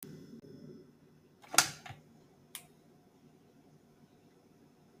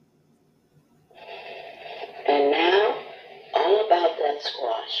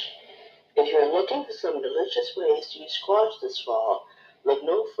some delicious ways to use squash this fall, look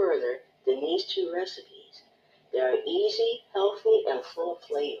no further than these two recipes. They are easy, healthy, and full of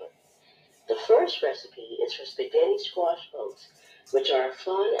flavor. The first recipe is for spaghetti squash boats, which are a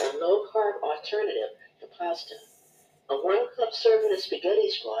fun and low-carb alternative to pasta. A 1 cup serving of spaghetti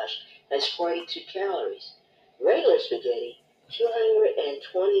squash has 42 calories. Regular spaghetti,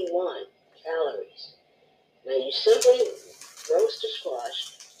 221 calories. Now you simply roast the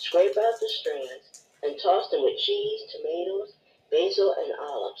squash, scrape out the strands, and toss them with cheese, tomatoes, basil, and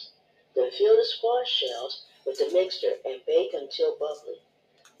olives. Then fill the squash shells with the mixture and bake until bubbly.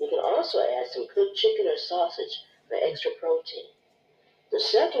 You can also add some cooked chicken or sausage for extra protein. The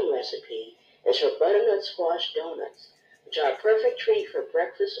second recipe is for butternut squash donuts, which are a perfect treat for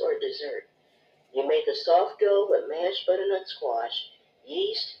breakfast or dessert. You make a soft dough with mashed butternut squash,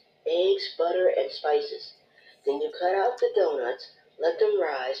 yeast, eggs, butter, and spices. Then you cut out the donuts, let them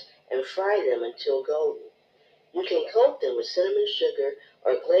rise, and fry them until golden. You can coat them with cinnamon sugar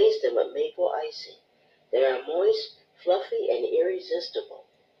or glaze them with maple icing. They are moist, fluffy, and irresistible.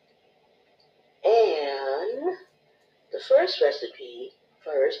 And the first,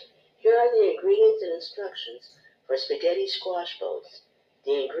 here are the ingredients and instructions for spaghetti squash boats.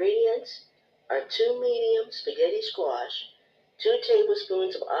 The ingredients are 2 medium spaghetti squash, 2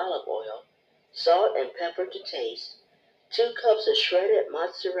 tablespoons of olive oil, salt and pepper to taste, 2 cups of shredded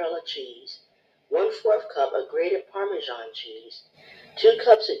mozzarella cheese, 1/4 cup of grated Parmesan cheese, 2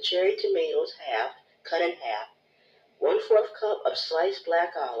 cups of cherry tomatoes cut in half, 1/4 cup of sliced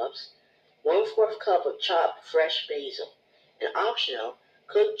black olives, 1/4 cup of chopped fresh basil, and optional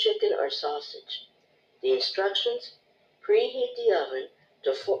cooked chicken or sausage. The instructions: preheat the oven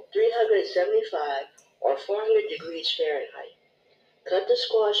to 375 or 400 degrees Fahrenheit. Cut the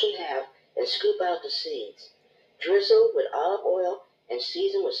squash in half and scoop out the seeds. Drizzle with olive oil and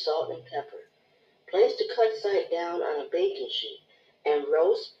season with salt and pepper. Place the cut side down on a baking sheet and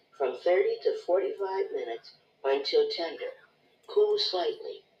roast from 30 to 45 minutes or until tender. Cool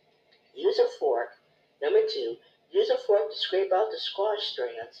slightly. Use a fork. Number 2, use a fork to scrape out the squash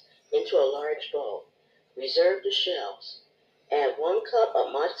strands into a large bowl. Reserve the shells. Add 1 cup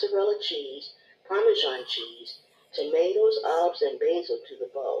of mozzarella cheese, Parmesan cheese, tomatoes, olives, and basil to the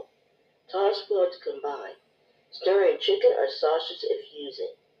bowl. Toss well to combine. Stir in chicken or sausage if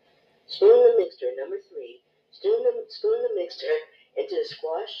using. Spoon the mixture. Number 3, spoon the mixture into the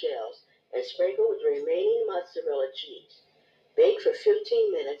squash shells and sprinkle with the remaining mozzarella cheese. Bake for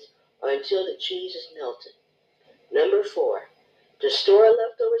 15 minutes or until the cheese is melted. Number 4, to store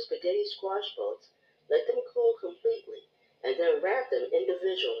leftover spaghetti squash boats, let them cool completely and then wrap them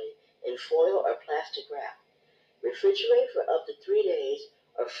individually in foil or plastic wrap. Refrigerate for up to 3 days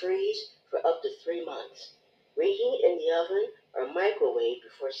or freeze for up to 3 months. Reheat in the oven or microwave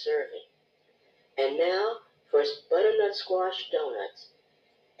before serving. And now for butternut squash donuts.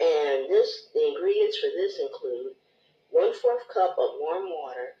 And the ingredients for this include 1/4 cup of warm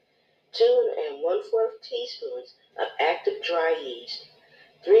water, 2 1/4 teaspoons of active dry yeast,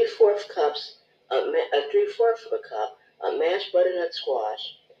 3/4 of a cup of mashed butternut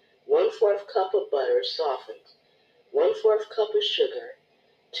squash, 1/4 cup of butter softened, 1/4 cup of sugar,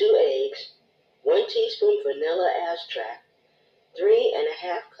 2 eggs, 1 teaspoon vanilla extract,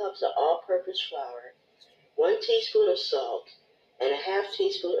 3½ cups of all-purpose flour, 1 teaspoon of salt, and ½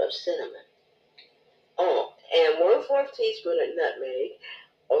 teaspoon of cinnamon. Oh, and 1/4 teaspoon of nutmeg,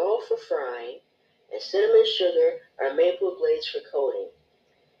 oil for frying, and cinnamon sugar or maple glaze for coating.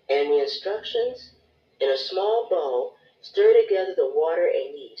 And the instructions: in a small bowl, stir together the water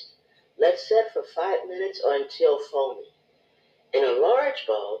and yeast. Let set for 5 minutes or until foamy. In a large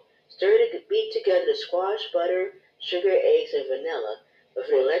bowl, beat together the squash, butter, sugar, eggs, and vanilla with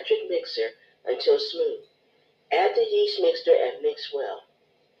an electric mixer until smooth. Add the yeast mixture and mix well.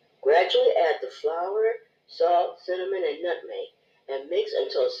 Gradually add the flour, salt, cinnamon, and nutmeg, and mix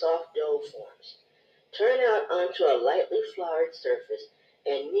until a soft dough forms. Turn out onto a lightly floured surface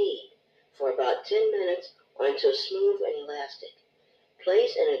and knead for about 10 minutes or until smooth and elastic.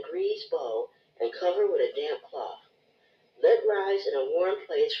 Place in a greased bowl and cover with a damp cloth. Let rise in a warm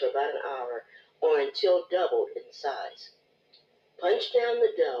place for about an hour or until doubled in size. Punch down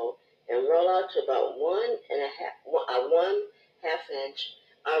the dough and roll out to about 1/2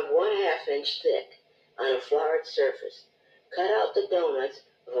 inch thick on a floured surface. Cut out the donuts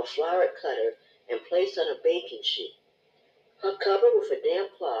with a floured cutter and place on a baking sheet. Cover with a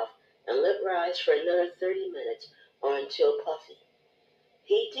damp cloth and let rise for another 30 minutes or until puffy.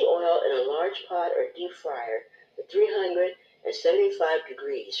 Heat the oil in a large pot or deep fryer to 375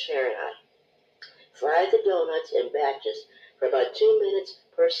 degrees Fahrenheit. Fry the donuts in batches for about 2 minutes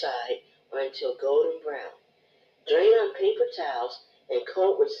per side or until golden brown. Drain on paper towels and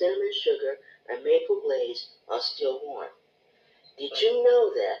coat with cinnamon sugar or maple glaze while still warm. Did you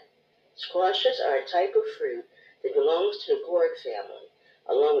know that squashes are a type of fruit that belongs to the gourd family,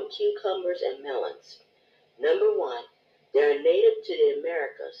 along with cucumbers and melons? Number 1, they are native to the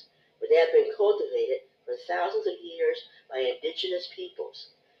Americas, where they have been cultivated for thousands of years by indigenous peoples.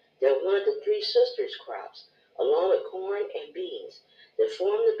 They are one of the three sisters crops, along with corn and beans, that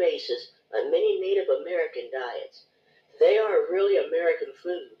form the basis of many Native American diets. They are a really American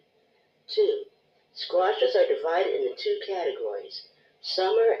food. 2. Squashes are divided into two categories,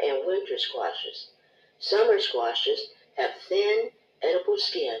 summer and winter squashes. Summer squashes have thin, edible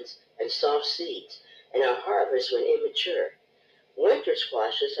skins and soft seeds, and are harvested when immature. Winter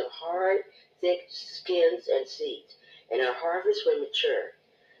squashes have hard, thick skins and seeds, and are harvested when mature.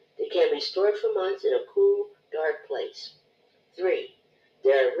 They can be stored for months in a cool, dark place. 3.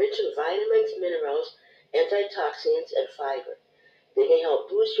 They are rich in vitamins, minerals, antioxidants, and fiber. They can help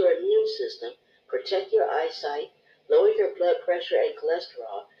boost your immune system, protect your eyesight, lower your blood pressure and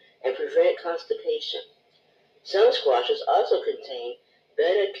cholesterol, and prevent constipation. Some squashes also contain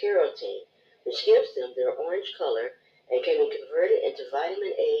beta-carotene, which gives them their orange color and can be converted into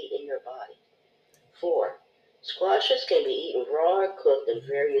vitamin A in your body. 4. Squashes can be eaten raw or cooked in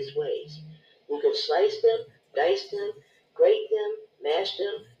various ways. You can slice them, dice them, grate them, mash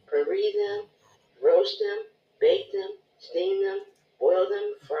them, puree them, roast them, bake them, steam them, boil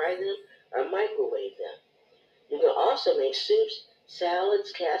them, fry them, or microwave them. You can also make soups,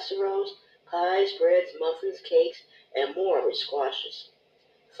 salads, casseroles, pies, breads, muffins, cakes, and more with squashes.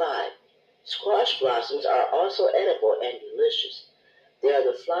 5. Squash blossoms are also edible and delicious. They are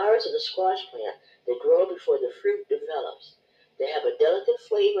the flowers of the squash plant that grow before the fruit develops. They have a delicate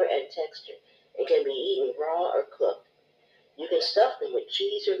flavor and texture and can be eaten raw or cooked. You can stuff them with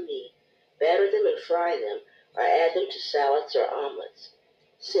cheese or meat, batter them and fry them, or add them to salads or omelets.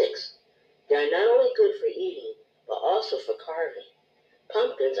 6. They are not only good for eating, but also for carving.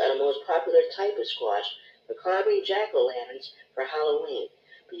 Pumpkins are the most popular type of squash for carving jack-o'-lanterns for Halloween,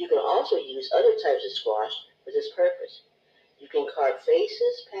 but you can also use other types of squash for this purpose. You can carve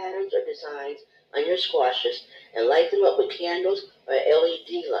faces, patterns, or designs on your squashes and light them up with candles or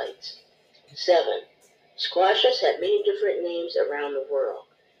LED lights. 7. Squashes have many different names around the world.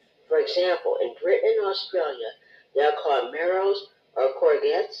 For example, in Britain and Australia, they are called marrows or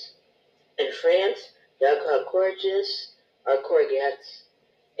courgettes. In France, they are called courges or courgettes.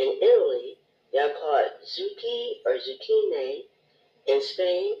 In Italy, they are called zucchi or zucchine. In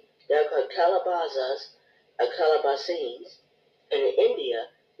Spain, they are called calabazas or calabacines. And in India,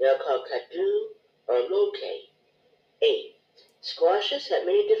 they are called kaddu or loke. 8. Squashes have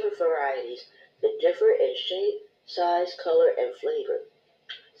many different varieties that differ in shape, size, color, and flavor.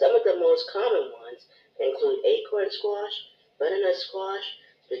 Some of the most common ones include acorn squash, butternut squash,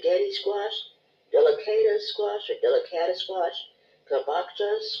 spaghetti squash, delicata squash or delicata squash,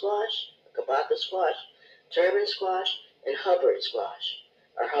 kabocha squash, kabaka squash, turban squash, and Hubbard squash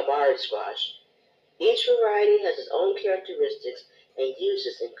or Hubbard squash. Each variety has its own characteristics and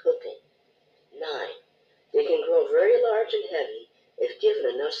uses in cooking. 9. They can grow very large and heavy if given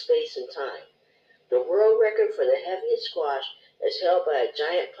enough space and time. The world record for the heaviest squash is held by a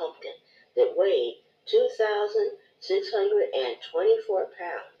giant pumpkin that weighed 2,624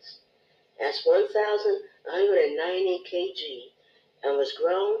 pounds. That's 1,190 kg, and was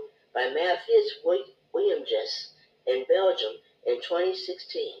grown by Matthias Willemjes in Belgium in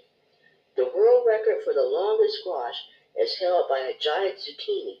 2016. The world record for the longest squash is held by a giant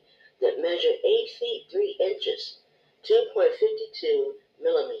zucchini that measured 8 feet 3 inches, 2.52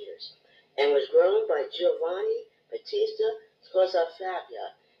 millimeters, and was grown by Giovanni Battista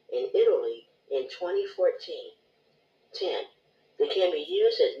Scozzafabia in Italy in 2014. 10. They can be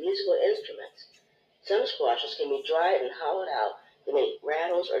used as musical instruments. Some squashes can be dried and hollowed out to make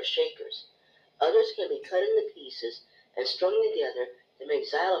rattles or shakers. Others can be cut into pieces and strung together to make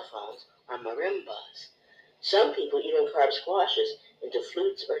xylophones or marimbas. Some people even carve squashes into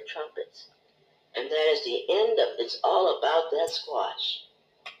flutes or trumpets. And that is the end of It's All About That Squash.